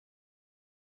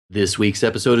This week's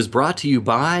episode is brought to you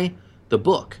by the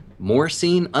book, More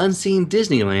Seen Unseen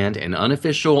Disneyland, an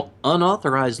unofficial,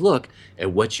 unauthorized look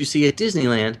at what you see at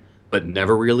Disneyland, but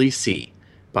never really see,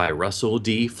 by Russell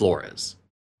D. Flores.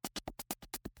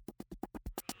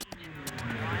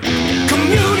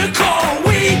 Communicore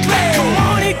weekly. Come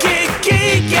on and get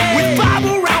geeky with Bob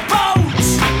around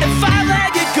boats and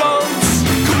five-legged goats.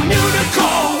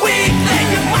 Communicore weekly.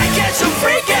 You might get some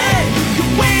freaking. You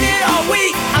waited all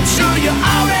week. I'm sure you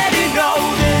already know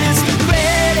that it's the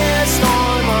greatest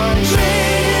online show.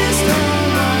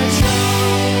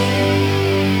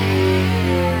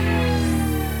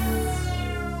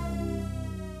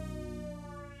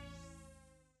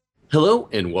 Hello,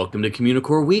 and welcome to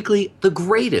Communicore Weekly, the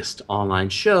greatest online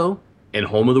show and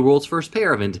home of the world's first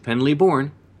pair of independently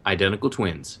born, identical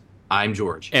twins. I'm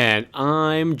George. And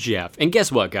I'm Jeff. And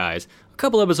guess what, guys? A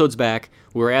couple episodes back,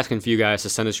 we were asking for you guys to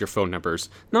send us your phone numbers.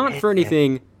 Not for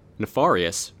anything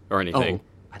nefarious or anything. Oh,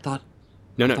 I thought...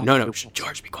 No. Shh,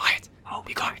 George, be quiet. Oh,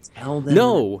 be quiet. Tell them.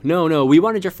 No. We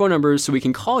wanted your phone numbers so we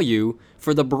can call you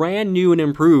for the brand new and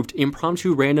improved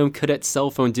impromptu random cadet cell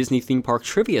phone Disney theme park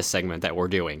trivia segment that we're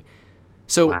doing.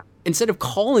 So instead of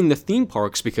calling the theme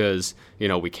parks because,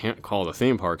 we can't call the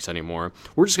theme parks anymore,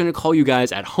 we're just going to call you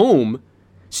guys at home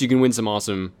so you can win some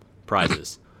awesome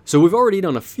prizes. So we've already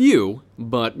done a few,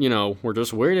 but, we're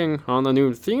just waiting on the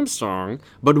new theme song.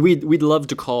 But we'd love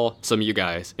to call some of you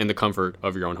guys in the comfort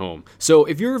of your own home. So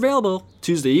if you're available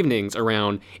Tuesday evenings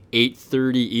around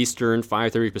 8:30 Eastern,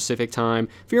 5:30 Pacific time,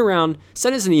 if you're around,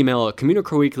 send us an email at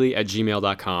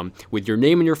communicoreweekly@gmail.com with your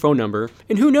name and your phone number.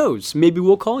 And who knows, maybe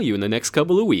we'll call you in the next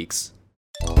couple of weeks.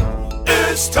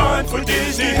 It's time for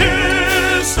Disney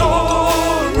History.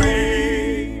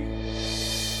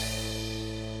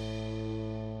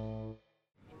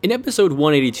 In episode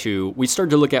 182, we started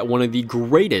to look at one of the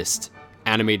greatest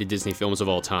animated Disney films of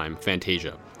all time,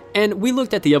 Fantasia. And we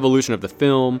looked at the evolution of the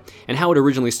film and how it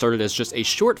originally started as just a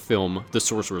short film, The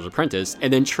Sorcerer's Apprentice,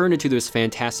 and then turned into this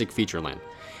fantastic feature length.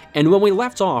 And when we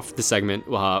left off the segment,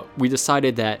 we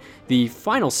decided that the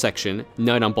final section,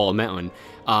 Night on Bald Mountain,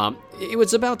 it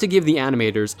was about to give the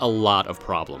animators a lot of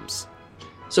problems.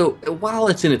 So, while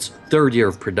it's in its third year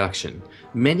of production,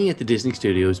 many at the Disney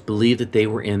studios believed that they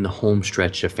were in the home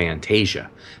stretch of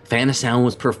Fantasia. Fantasound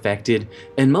was perfected,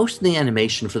 and most of the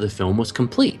animation for the film was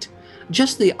complete.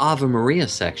 Just the Ave Maria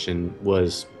section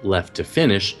was left to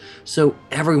finish, so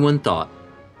everyone thought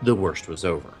the worst was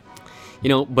over.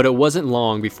 But it wasn't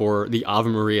long before the Ave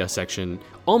Maria section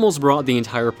almost brought the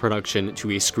entire production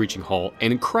to a screeching halt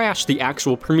and crashed the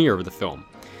actual premiere of the film.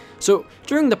 So,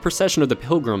 during the procession of the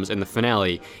pilgrims in the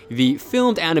finale, the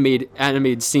filmed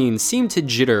animated scenes seemed to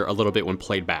jitter a little bit when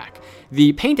played back.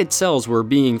 The painted cells were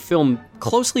being filmed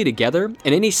closely together,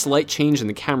 and any slight change in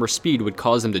the camera speed would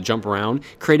cause them to jump around,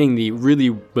 creating the really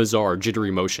bizarre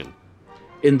jittery motion.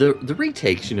 In the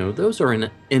retakes, those are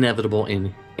inevitable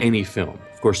in any film.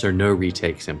 Of course, there are no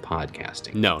retakes in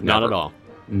podcasting. No, Never. not at all.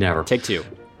 Never. Take two.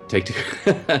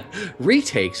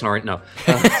 Retakes aren't, no.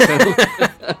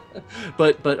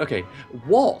 But okay,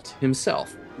 Walt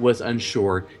himself was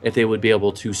unsure if they would be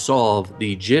able to solve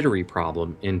the jittery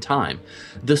problem in time.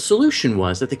 The solution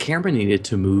was that the camera needed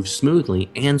to move smoothly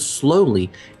and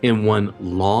slowly in one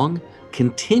long,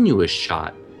 continuous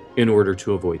shot in order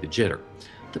to avoid the jitter.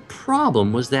 The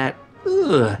problem was that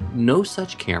no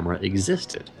such camera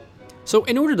existed. So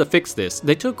in order to fix this,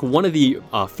 they took one of the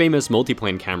famous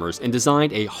multiplane cameras and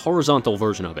designed a horizontal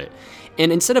version of it.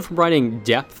 And instead of providing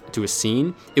depth to a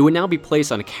scene, it would now be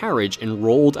placed on a carriage and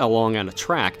rolled along on a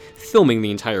track, filming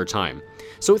the entire time.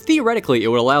 So theoretically, it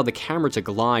would allow the camera to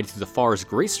glide through the forest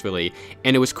gracefully,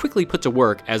 and it was quickly put to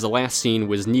work as the last scene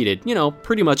was needed,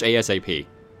 pretty much ASAP.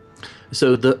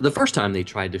 So the first time they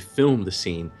tried to film the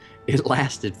scene, it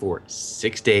lasted for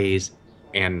 6 days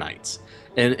and nights.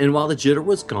 And while the jitter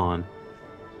was gone,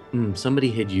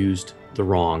 somebody had used the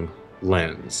wrong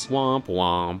lens. Womp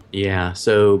womp. Yeah,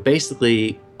 so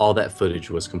basically all that footage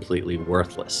was completely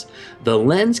worthless. The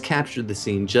lens captured the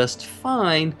scene just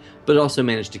fine, but also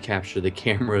managed to capture the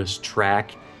camera's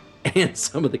track and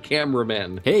some of the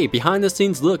cameramen. Hey, behind the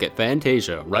scenes look at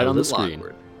Fantasia right on the screen.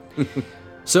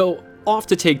 So off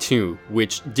to take two,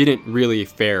 which didn't really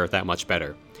fare that much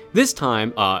better. This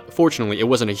time, fortunately, it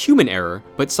wasn't a human error,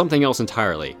 but something else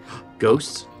entirely.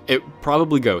 Ghosts? It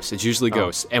probably ghosts. It's usually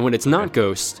ghosts. And when it's not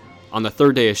ghosts, on the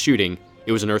third day of shooting,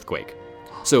 it was an earthquake.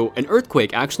 So an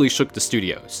earthquake actually shook the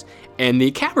studios. And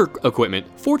the camera equipment,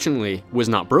 fortunately, was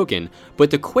not broken,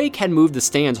 but the quake had moved the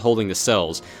stands holding the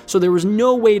cells, so there was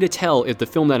no way to tell if the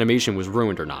filmed animation was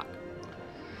ruined or not.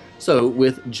 So,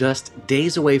 with just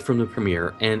days away from the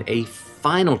premiere and a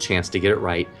final chance to get it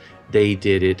right, they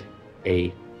did it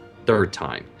a third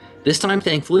time. This time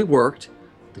thankfully worked.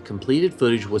 The completed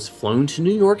footage was flown to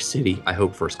New York City, I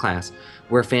hope first class,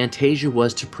 where Fantasia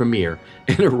was to premiere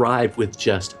and arrived with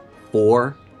just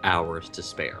 4 hours to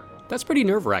spare. That's pretty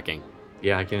nerve-wracking.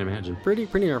 Yeah, I can imagine. Pretty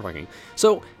nerve-wracking.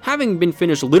 So, having been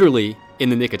finished literally in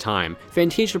the nick of time,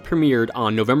 Fantasia premiered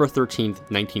on November 13th,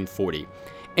 1940.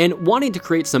 And wanting to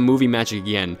create some movie magic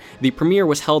again, the premiere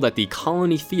was held at the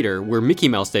Colony Theater, where Mickey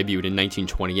Mouse debuted in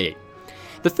 1928.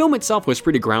 The film itself was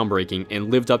pretty groundbreaking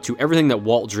and lived up to everything that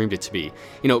Walt dreamed it to be.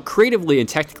 Creatively and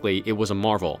technically, it was a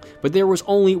marvel, but there was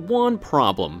only one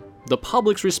problem: the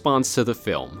public's response to the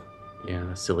film.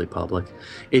 Yeah, silly public.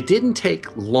 It didn't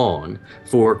take long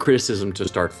for criticism to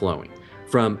start flowing.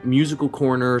 From musical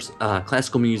corners,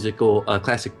 classical music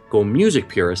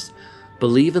purists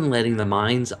believe in letting the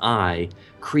mind's eye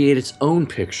create its own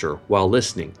picture while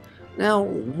listening. Now,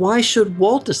 why should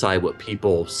Walt decide what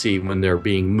people see when they're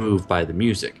being moved by the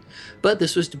music? But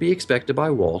this was to be expected by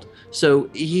Walt, so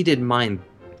he didn't mind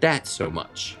that so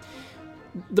much.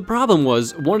 The problem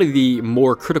was, one of the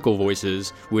more critical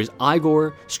voices was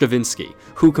Igor Stravinsky,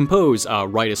 who composed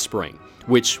Rite of Spring,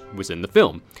 which was in the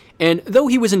film. And though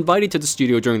he was invited to the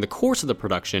studio during the course of the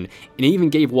production, and even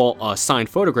gave Walt a signed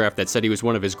photograph that said he was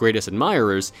one of his greatest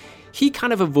admirers, he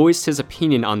kind of voiced his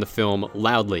opinion on the film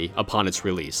loudly upon its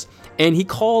release. And he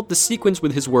called the sequence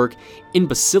with his work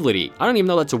imbecility. I don't even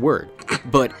know that's a word,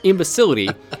 but imbecility,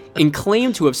 and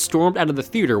claimed to have stormed out of the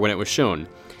theater when it was shown.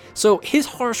 So his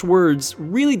harsh words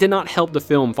really did not help the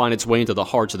film find its way into the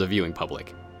hearts of the viewing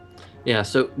public. Yeah,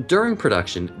 so during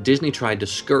production, Disney tried to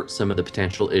skirt some of the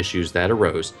potential issues that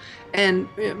arose and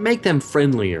make them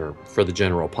friendlier for the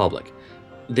general public.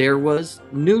 There was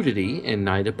nudity in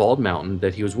Night at Bald Mountain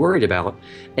that he was worried about,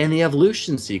 and the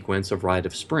evolution sequence of Rite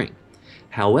of Spring.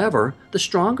 However, the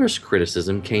strongest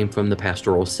criticism came from the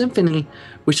Pastoral Symphony,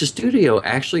 which the studio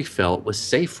actually felt was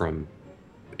safe from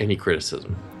any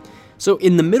criticism. So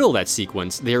in the middle of that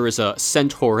sequence, there is a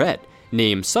centaurette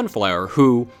named Sunflower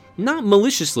who, not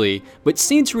maliciously, but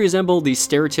seemed to resemble the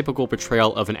stereotypical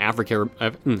portrayal of an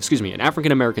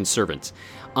African-American servant.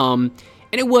 And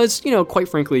it was, quite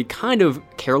frankly, kind of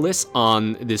careless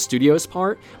on the studio's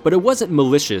part, but it wasn't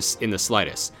malicious in the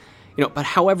slightest. But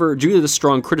however, due to the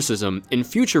strong criticism, in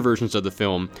future versions of the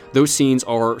film, those scenes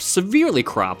are severely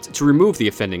cropped to remove the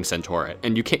offending centaurette,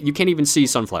 and you can't even see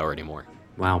Sunflower anymore.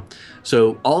 Wow.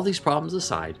 So all these problems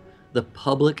aside, the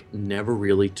public never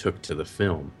really took to the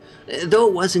film. Though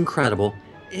it was incredible,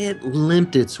 it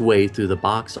limped its way through the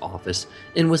box office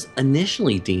and was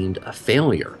initially deemed a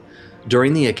failure.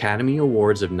 During the Academy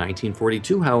Awards of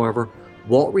 1942, however,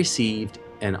 Walt received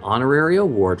an honorary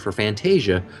award for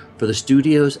Fantasia for the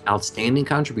studio's outstanding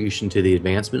contribution to the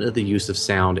advancement of the use of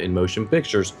sound in motion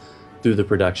pictures through the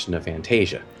production of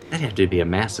Fantasia. That had to be a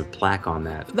massive plaque on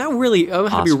that. That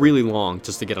had to be really long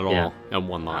just to get it all in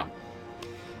one line.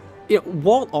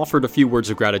 Walt offered a few words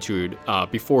of gratitude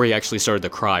before he actually started to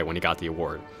cry when he got the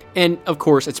award. And, of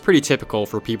course, it's pretty typical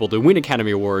for people to win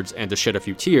Academy Awards and to shed a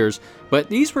few tears, but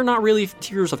these were not really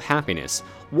tears of happiness.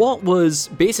 Walt was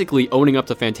basically owning up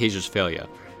to Fantasia's failure.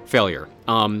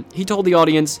 He told the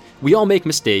audience, "We all make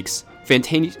mistakes.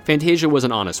 Fantasia was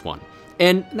an honest one."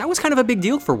 And that was kind of a big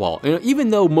deal for Walt. Even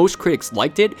though most critics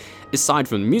liked it, aside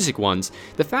from the music ones,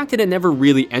 the fact that it never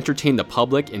really entertained the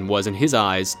public and was, in his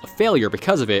eyes, a failure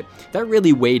because of it, that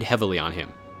really weighed heavily on him.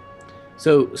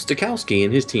 So Stokowski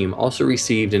and his team also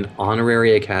received an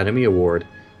honorary Academy Award,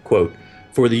 quote,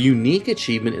 for the unique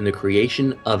achievement in the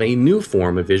creation of a new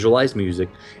form of visualized music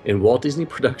in Walt Disney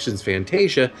Productions'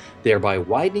 Fantasia, thereby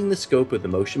widening the scope of the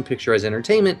motion picture as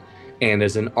entertainment and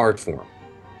as an art form.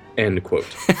 End quote.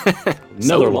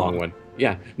 Another long one.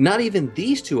 Yeah. Not even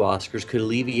these two Oscars could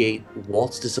alleviate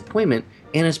Walt's disappointment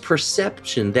and his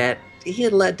perception that he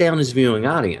had let down his viewing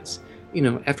audience.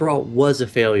 After all, it was a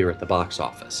failure at the box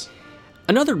office.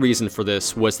 Another reason for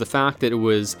this was the fact that it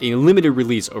was a limited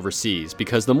release overseas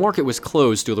because the market was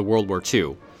closed due to World War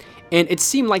II, and it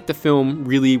seemed like the film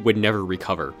really would never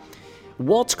recover.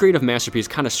 Walt's creative masterpiece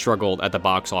kind of struggled at the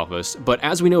box office, but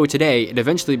as we know today, it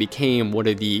eventually became one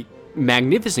of the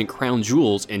magnificent crown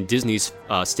jewels in Disney's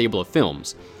stable of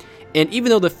films. And even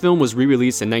though the film was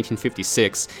re-released in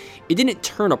 1956, it didn't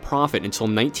turn a profit until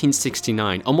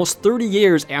 1969, almost 30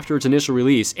 years after its initial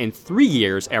release and 3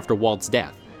 years after Walt's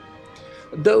death.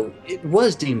 Though it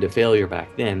was deemed a failure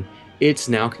back then, it's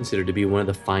now considered to be one of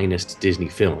the finest Disney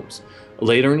films.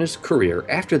 Later in his career,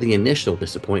 after the initial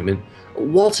disappointment,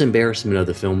 Walt's embarrassment of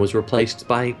the film was replaced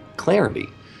by clarity.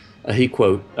 He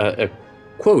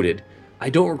quoted, "I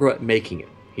don't regret making it,"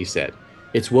 he said.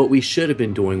 "It's what we should have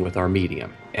been doing with our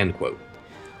medium," end quote.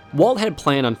 Walt had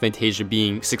planned on Fantasia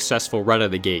being successful right out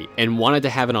of the gate and wanted to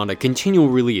have it on a continual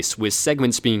release with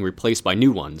segments being replaced by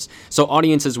new ones, so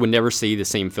audiences would never see the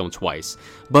same film twice.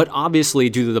 But obviously,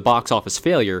 due to the box office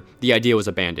failure, the idea was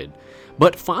abandoned.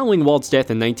 But following Walt's death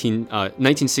in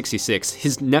 1966,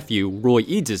 his nephew, Roy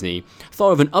E. Disney,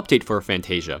 thought of an update for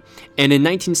Fantasia, and in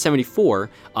 1974,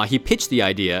 he pitched the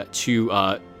idea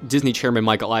to Disney chairman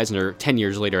Michael Eisner 10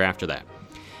 years later after that.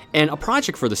 And a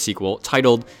project for the sequel,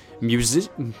 titled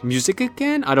Music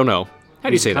Again? I don't know. How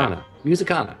do you say that?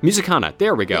 Musicana.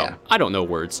 There we go. Yeah. I don't know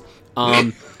words.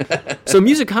 So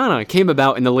Musicana came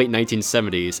about in the late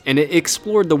 1970s, and it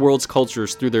explored the world's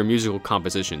cultures through their musical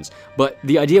compositions, but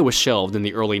the idea was shelved in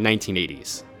the early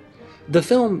 1980s. The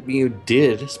film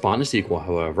did spawn a sequel,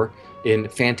 however, in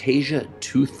Fantasia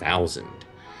 2000.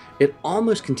 It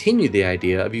almost continued the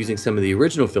idea of using some of the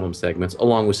original film segments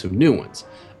along with some new ones.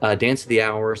 Dance of the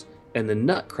Hours and the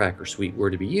Nutcracker Suite were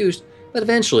to be used, but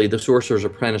eventually The Sorcerer's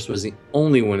Apprentice was the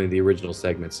only one of the original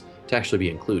segments to actually be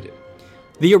included.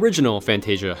 The original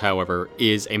Fantasia, however,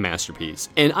 is a masterpiece,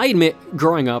 and I admit,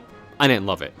 growing up, I didn't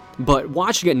love it. But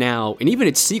watching it now, and even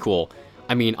its sequel,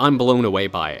 I'm blown away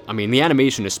by it. The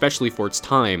animation, especially for its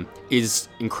time, is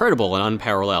incredible and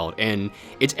unparalleled, and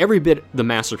it's every bit the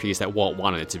masterpiece that Walt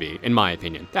wanted it to be, in my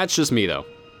opinion. That's just me, though.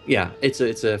 Yeah, it's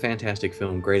a fantastic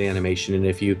film, great animation, and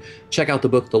if you check out the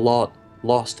book, The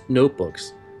Lost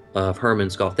Notebooks of Herman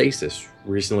Skalthasis,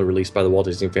 recently released by the Walt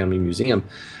Disney Family Museum,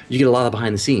 you get a lot of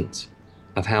behind the scenes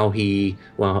of how the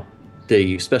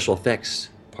special effects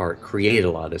part created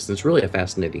a lot of this, and it's really a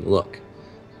fascinating look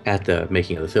at the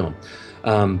making of the film.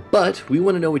 But we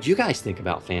want to know what you guys think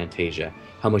about Fantasia.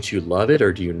 How much you love it,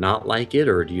 or do you not like it,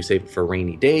 or do you save it for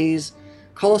rainy days?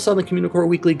 Call us on the Communicore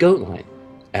Weekly Goat line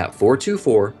at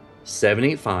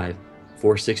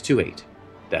 424-785-4628.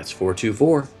 That's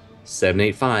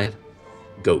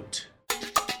 424-785-GOAT.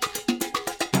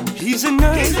 He's a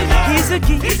nerd, he's a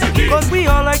geek, but we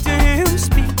all like to hear him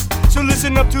speak. So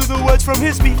listen up to the words from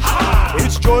his beat.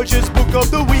 It's George's Book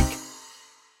of the Week.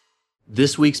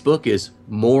 This week's book is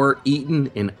More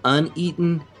Eaten and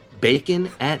Uneaten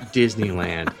Bacon at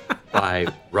Disneyland by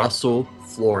Russell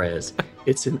Flores.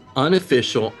 It's an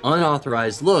unofficial,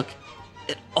 unauthorized look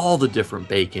at all the different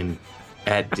bacon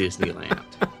at Disneyland.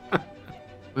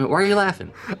 Why are you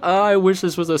laughing? I wish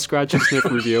this was a scratch and sniff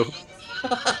review.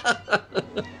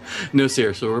 No,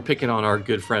 seriously, we're picking on our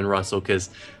good friend Russell because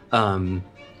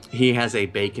he has a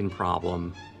bacon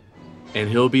problem, and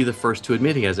he'll be the first to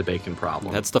admit he has a bacon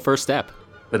problem. That's the first step.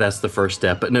 But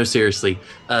no, seriously,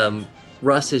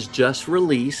 Russ has just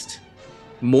released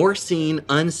More Seen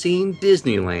Unseen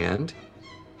Disneyland,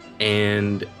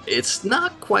 and it's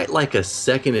not quite like a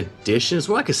second edition. It's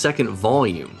more like a second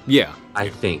volume. Yeah. I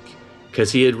think,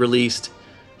 because he had released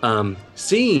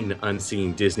Seen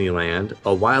Unseen Disneyland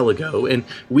a while ago, and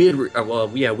we had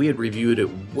reviewed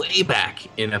it way back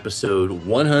in episode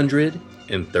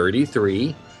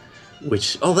 133,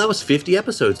 which that was 50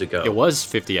 episodes ago. It was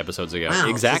 50 episodes ago. Wow,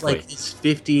 exactly. It's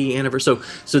 50 anniversary.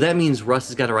 So that means Russ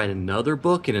has got to write another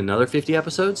book in another 50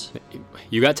 episodes.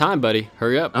 You got time, buddy.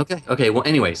 Hurry up. Okay. Well,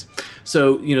 anyways,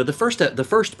 so the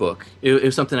first book, it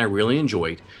was something I really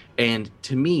enjoyed, and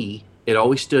to me, it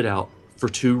always stood out for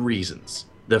two reasons.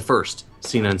 The first,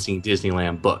 Seen Unseen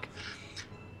Disneyland book.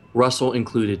 Russell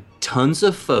included tons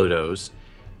of photos,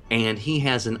 and he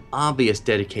has an obvious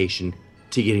dedication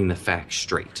to getting the facts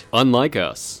straight. Unlike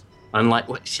us.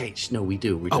 No, we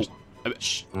do.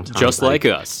 Just like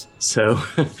us. So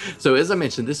as I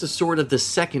mentioned, this is sort of the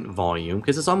second volume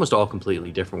because it's almost all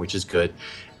completely different, which is good.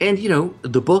 And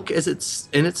the book as it's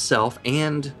in itself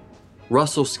and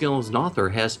Russell's skill as an author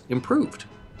has improved,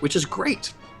 which is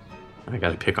great. I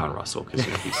got to pick on Russell because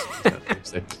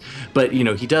but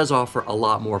he does offer a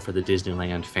lot more for the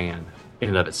Disneyland fan in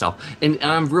and of itself. And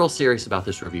I'm real serious about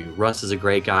this review. Russ is a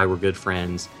great guy. We're good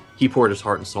friends. He poured his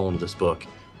heart and soul into this book,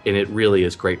 and it really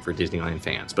is great for Disneyland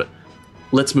fans. But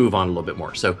let's move on a little bit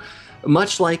more. So,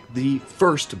 much like the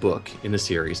first book in the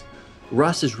series,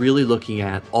 Russ is really looking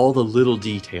at all the little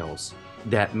details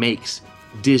that makes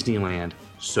Disneyland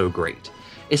so great.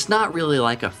 It's not really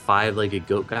like a five-legged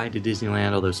goat guide to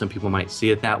Disneyland, although some people might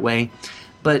see it that way.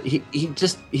 But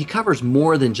he covers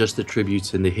more than just the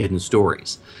tributes and the hidden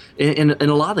stories. In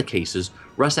a lot of the cases,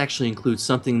 Russ actually includes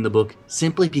something in the book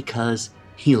simply because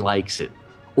he likes it,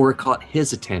 or it caught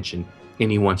his attention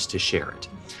and he wants to share it.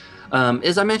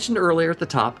 As I mentioned earlier at the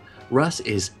top, Russ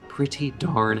is pretty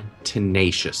darn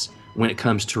tenacious when it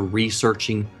comes to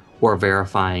researching or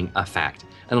verifying a fact.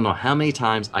 I don't know how many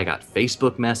times I got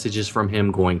Facebook messages from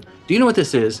him going, "Do you know what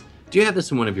this is? Do you have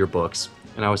this in one of your books?"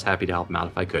 And I was happy to help him out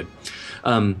if I could.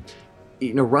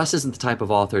 Russ isn't the type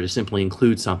of author to simply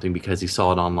include something because he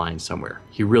saw it online somewhere.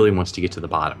 He really wants to get to the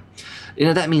bottom.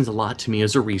 That means a lot to me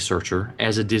as a researcher,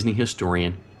 as a Disney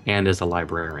historian, and as a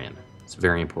librarian. It's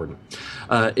very important.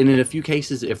 And in a few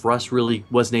cases, if Russ really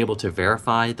wasn't able to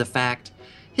verify the fact,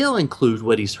 he'll include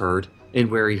what he's heard and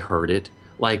where he heard it,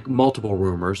 like multiple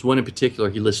rumors. One in particular,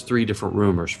 he lists 3 different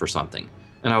rumors for something.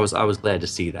 And I was glad to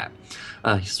see that.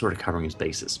 He's sort of covering his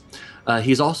bases.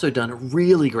 He's also done a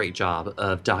really great job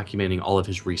of documenting all of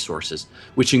his resources,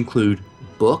 which include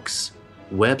books,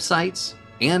 websites,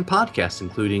 and podcasts,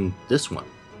 including this one.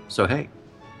 So, hey,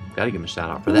 got to give him a shout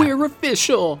out for that. We're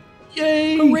official!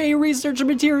 Yay! Hooray, research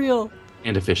material!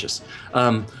 And officious.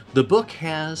 The book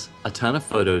has a ton of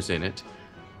photos in it,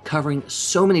 covering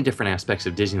so many different aspects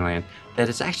of Disneyland that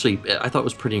it's actually, I thought it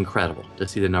was pretty incredible to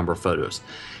see the number of photos.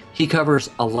 He covers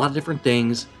a lot of different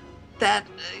things that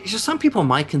some people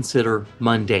might consider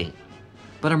mundane,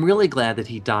 but I'm really glad that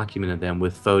he documented them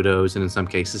with photos and in some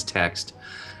cases text.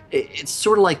 It's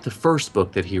sort of like the first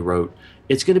book that he wrote.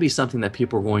 It's going to be something that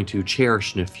people are going to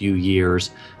cherish in a few years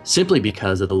simply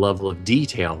because of the level of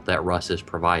detail that Russ has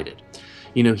provided.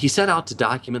 He set out to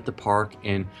document the park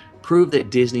and prove that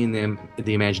Disney and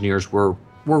the Imagineers were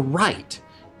right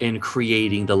in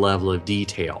creating the level of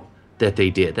detail that they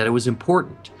did, that it was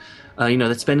important.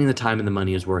 That spending the time and the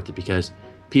money is worth it because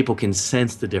people can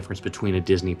sense the difference between a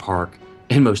Disney park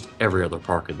and most every other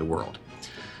park in the world.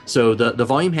 So the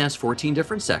volume has 14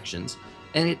 different sections,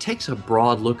 and it takes a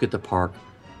broad look at the park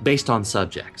based on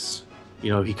subjects.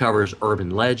 He covers urban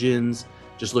legends,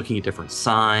 just looking at different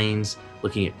signs,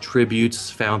 looking at tributes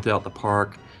found throughout the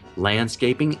park,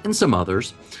 landscaping, and some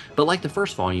others. But like the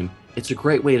first volume, it's a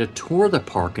great way to tour the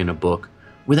park in a book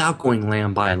without going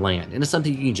land by land. And it's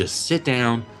something you can just sit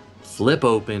down, flip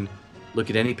open, look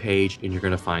at any page, and you're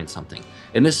going to find something.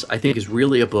 And this, I think, is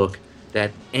really a book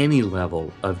that any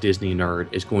level of Disney nerd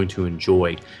is going to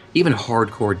enjoy. Even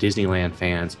hardcore Disneyland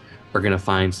fans are going to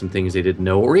find some things they didn't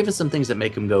know, or even some things that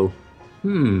make them go,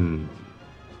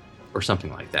 or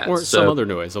something like that. Or some other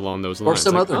noise along those lines. Or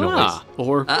some other noise.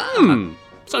 Or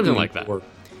something like that. Or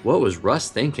what was Russ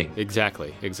thinking?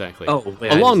 Exactly. Oh,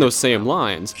 wait, along those same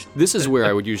lines, this is where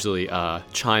I would usually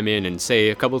chime in and say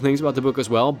a couple of things about the book as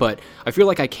well, but I feel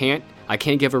like I can't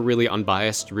give a really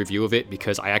unbiased review of it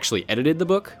because I actually edited the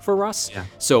book for Russ. Yeah.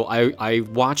 So I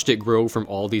watched it grow from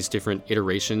all these different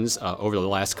iterations over the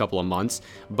last couple of months,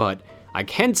 but I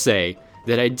can say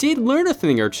that I did learn a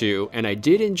thing or two, and I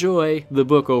did enjoy the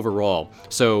book overall.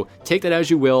 So take that as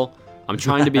you will. I'm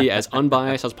trying to be as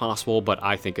unbiased as possible, but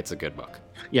I think it's a good book.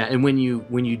 Yeah, and when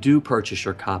you do purchase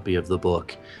your copy of the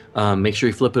book, make sure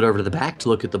you flip it over to the back to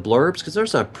look at the blurbs, because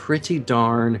there's a pretty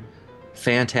darn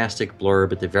fantastic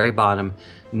blurb at the very bottom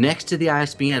next to the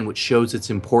ISBN, which shows its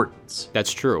importance.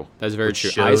 That's true. That's very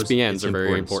true. ISBNs are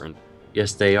very important.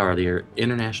 Yes, they are. They're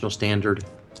International Standard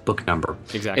Book Number.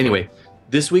 Exactly. Anyway,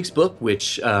 this week's book,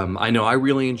 which I know I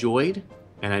really enjoyed,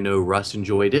 and I know Russ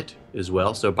enjoyed it as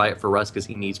well, so buy it for Russ because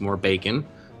he needs more bacon.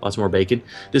 Lots more bacon.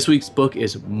 This week's book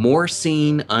is More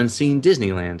Seen Unseen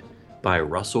Disneyland by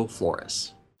Russell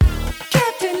Flores.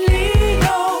 Captain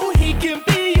Leo, he can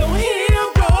be your hero.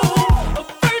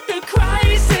 Avert the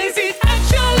crisis, he's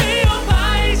actually a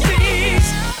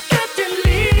Pisces. Captain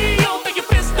Leo, make your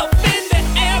fist up in the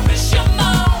air and show 'em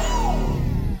all.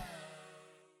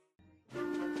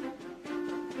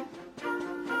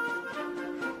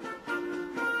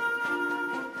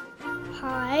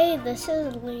 Hi, this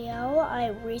is Leo. I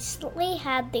recently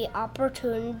had the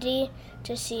opportunity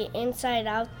to see Inside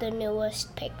Out, the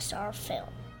newest Pixar film.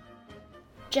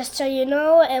 Just so you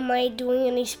know, am I doing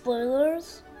any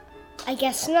spoilers? I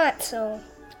guess not, so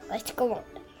let's go on.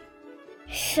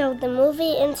 So the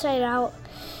movie Inside Out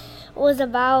was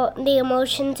about the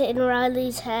emotions in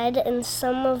Riley's head, and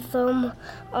some of them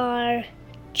are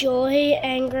joy,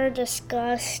 anger,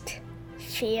 disgust,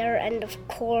 fear, and of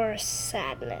course,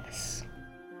 sadness.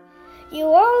 You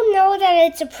all know that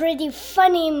it's a pretty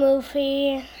funny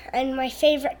movie, and my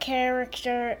favorite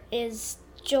character is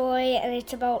Joy, and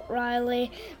it's about Riley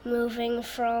moving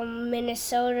from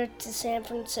Minnesota to San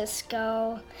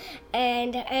Francisco,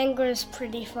 and anger is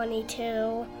pretty funny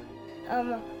too.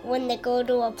 When they go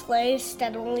to a place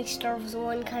that only serves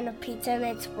one kind of pizza and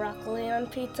it's broccoli on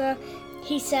pizza,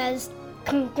 he says,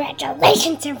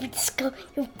 "Congratulations, San Francisco,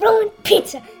 you ruined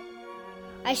pizza."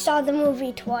 I saw the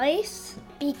movie twice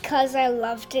because I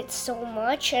loved it so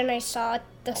much, and I saw it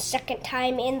the second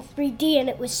time in 3D, and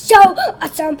it was so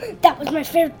awesome. That was my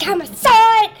favorite time I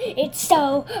saw it. It's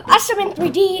so awesome in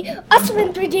 3D, awesome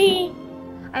in 3D.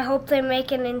 I hope they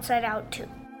make an Inside Out too.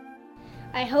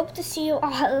 I hope to see you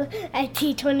all at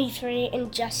T23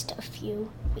 in just a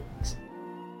few weeks.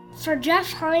 For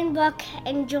Jeff Heinbuch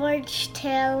and George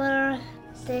Taylor,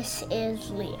 this is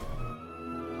Leo.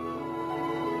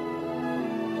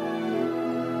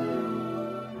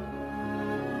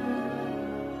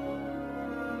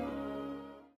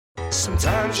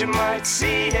 Sometimes you might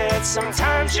see it,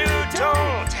 sometimes you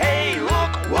don't. Hey,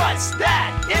 look, what's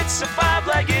that? It's a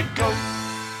five-legged goat.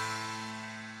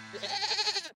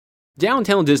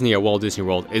 Downtown Disney at Walt Disney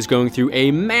World is going through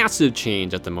a massive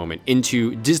change at the moment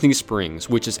into Disney Springs,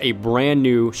 which is a brand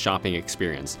new shopping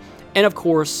experience. And of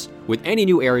course, with any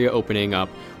new area opening up,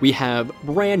 we have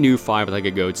brand new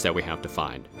five-legged goats that we have to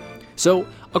find. So,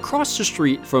 across the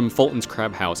street from Fulton's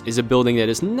Crab House is a building that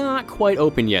is not quite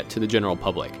open yet to the general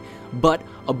public. But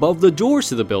above the doors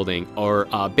to the building are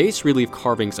bas relief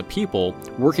carvings of people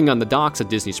working on the docks at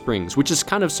Disney Springs, which is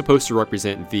kind of supposed to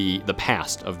represent the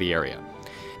past of the area.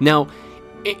 Now,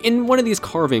 in one of these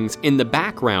carvings, in the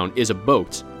background is a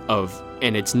boat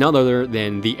and it's none other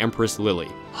than the Empress Lilly.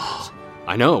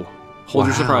 I know. Hold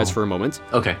your surprise for a moment.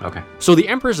 Okay. So the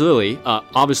Empress Lilly,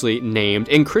 obviously named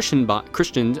and christened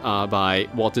by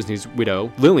Walt Disney's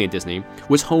widow, Lillian Disney,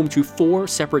 was home to 4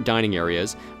 separate dining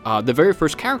areas, the very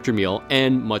first character meal,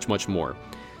 and much, much more.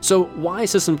 So why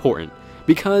is this important?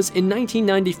 Because in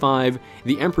 1995,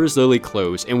 the Empress Lilly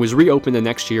closed and was reopened the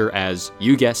next year as,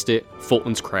 you guessed it,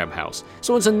 Fulton's Crab House.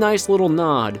 So it's a nice little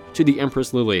nod to the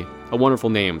Empress Lilly, a wonderful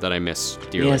name that I miss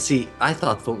dearly. Yeah, see, I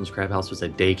thought Fulton's Crab House was a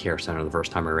daycare center the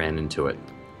first time I ran into it.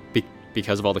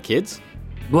 Because of all the kids?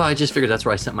 Well, I just figured that's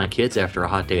where I sent my kids after a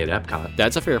hot day at Epcot.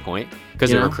 That's a fair point.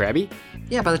 Because they were crabby?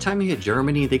 Yeah, by the time you hit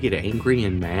Germany, they get angry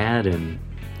and mad and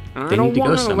they need to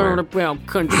go somewhere. I don't want to learn about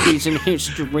countries and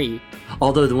history.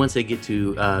 Although the ones they get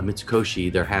to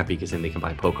Mitsukoshi, they're happy because then they can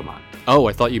buy Pokemon. Oh,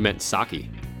 I thought you meant sake.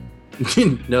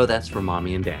 No, that's for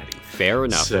mommy and daddy. Fair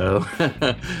enough. So,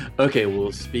 okay,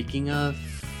 well, speaking of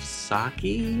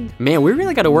sake... Man, we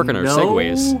really got to work on our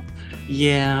segues.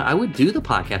 Yeah, I would do the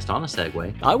podcast on a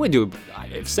Segway. I would do...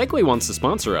 If Segway wants to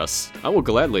sponsor us, I will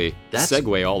gladly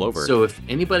Segway all over. So if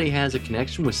anybody has a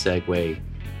connection with Segway,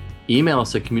 email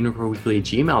us at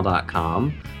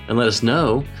communicoreweekly@gmail.com and let us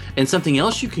know. And something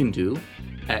else you can do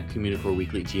at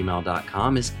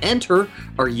communicoreweekly@gmail.com is enter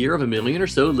our Year of a Million or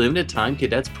So Limited Time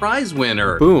Cadets Prize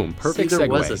winner. Boom, perfect See, there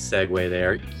segue. was a segue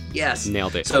there. Yes.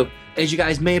 Nailed it. So as you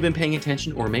guys may have been paying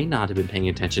attention or may not have been paying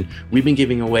attention, we've been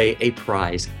giving away a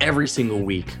prize every single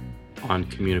week on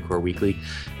Communicore Weekly.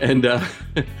 And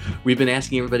we've been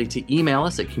asking everybody to email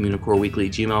us at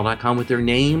communicoreweekly@gmail.com with their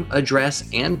name, address,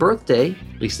 and birthday,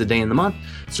 at least the day in the month,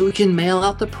 so we can mail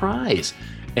out the prize.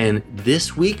 And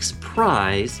this week's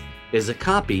prize is a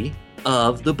copy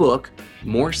of the book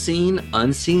More Seen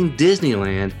Unseen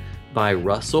Disneyland by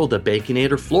Russell the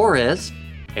Baconator Flores.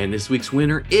 And this week's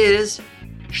winner is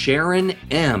Sharon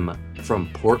M. from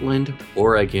Portland,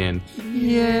 Oregon.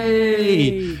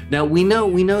 Yay! Now we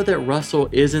know that Russell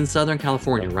is in Southern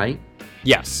California, right?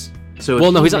 Yes. So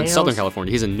well, no, he's not in Southern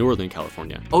California. He's in Northern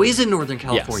California. Oh, he's in Northern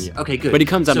California. Yes. Okay, good. But he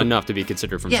comes out enough to be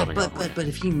considered from Southern California. But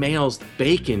if he mails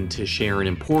bacon to Sharon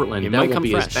in Portland, that won't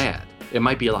be as bad. It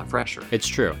might be a lot fresher. It's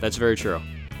true. That's very true.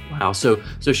 Wow. So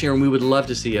Sharon, we would love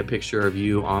to see a picture of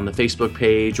you on the Facebook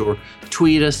page, or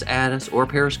tweet us at us, or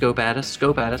Periscope at us,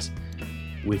 scope at us,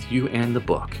 with you and the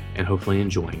book, and hopefully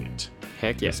enjoying it.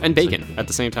 Heck yes. And bacon at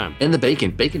the same time. And the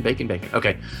bacon.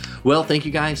 Okay. Well, thank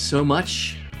you guys so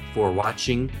much for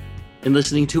watching and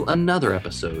listening to another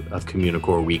episode of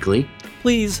Communicore Weekly.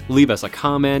 Please leave us a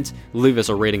comment, leave us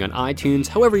a rating on iTunes.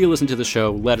 However you listen to the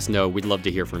show, let us know. We'd love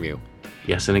to hear from you.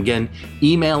 Yes, and again,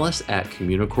 email us at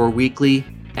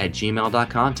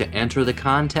communicoreweekly@gmail.com to enter the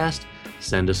contest.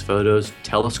 Send us photos,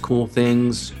 tell us cool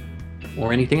things,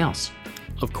 or anything else.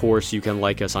 Of course, you can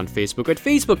like us on Facebook at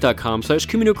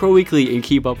facebook.com/Communicore Weekly and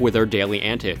keep up with our daily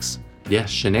antics. Yes,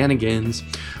 shenanigans.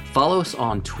 Follow us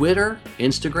on Twitter,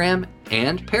 Instagram,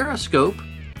 and Periscope.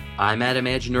 I'm at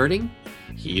ImagineNerding.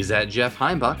 He's at Jeff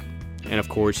Heinbuch. And of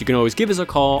course, you can always give us a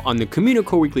call on the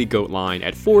Communicore Weekly Goat line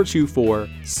at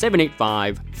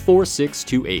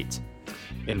 424-785-4628.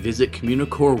 And visit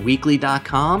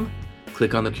CommunicoreWeekly.com.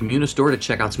 Click on the Communistore to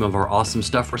check out some of our awesome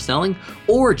stuff we're selling,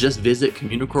 or just visit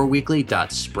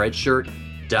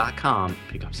CommunicoreWeekly.Spreadshirt.com.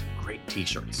 Pick up some great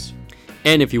t-shirts.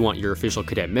 And if you want your official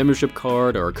cadet membership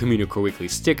card or a Communicore Weekly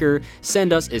sticker,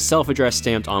 send us a self-addressed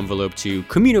stamped envelope to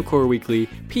Communicore Weekly,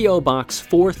 P.O. Box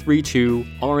 432,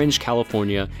 Orange,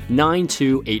 California,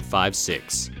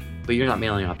 92856. But you're not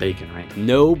mailing out bacon, right?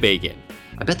 No bacon.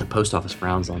 I bet the post office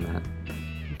frowns on that.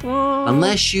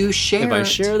 Unless you share If I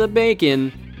share the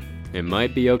bacon, it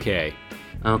might be okay.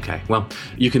 Okay, well,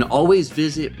 you can always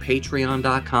visit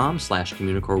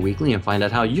patreon.com/Communicore Weekly and find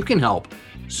out how you can help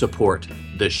support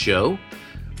the show.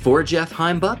 For Jeff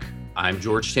Heimbuck, I'm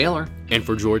George Taylor. And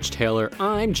for George Taylor,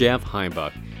 I'm Jeff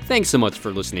Heimbuck. Thanks so much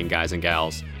for listening, guys and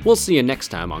gals. We'll see you next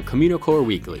time on Communicore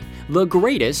Weekly, the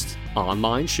greatest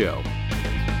online show.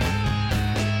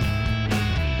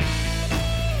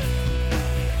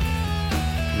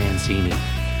 Mancini.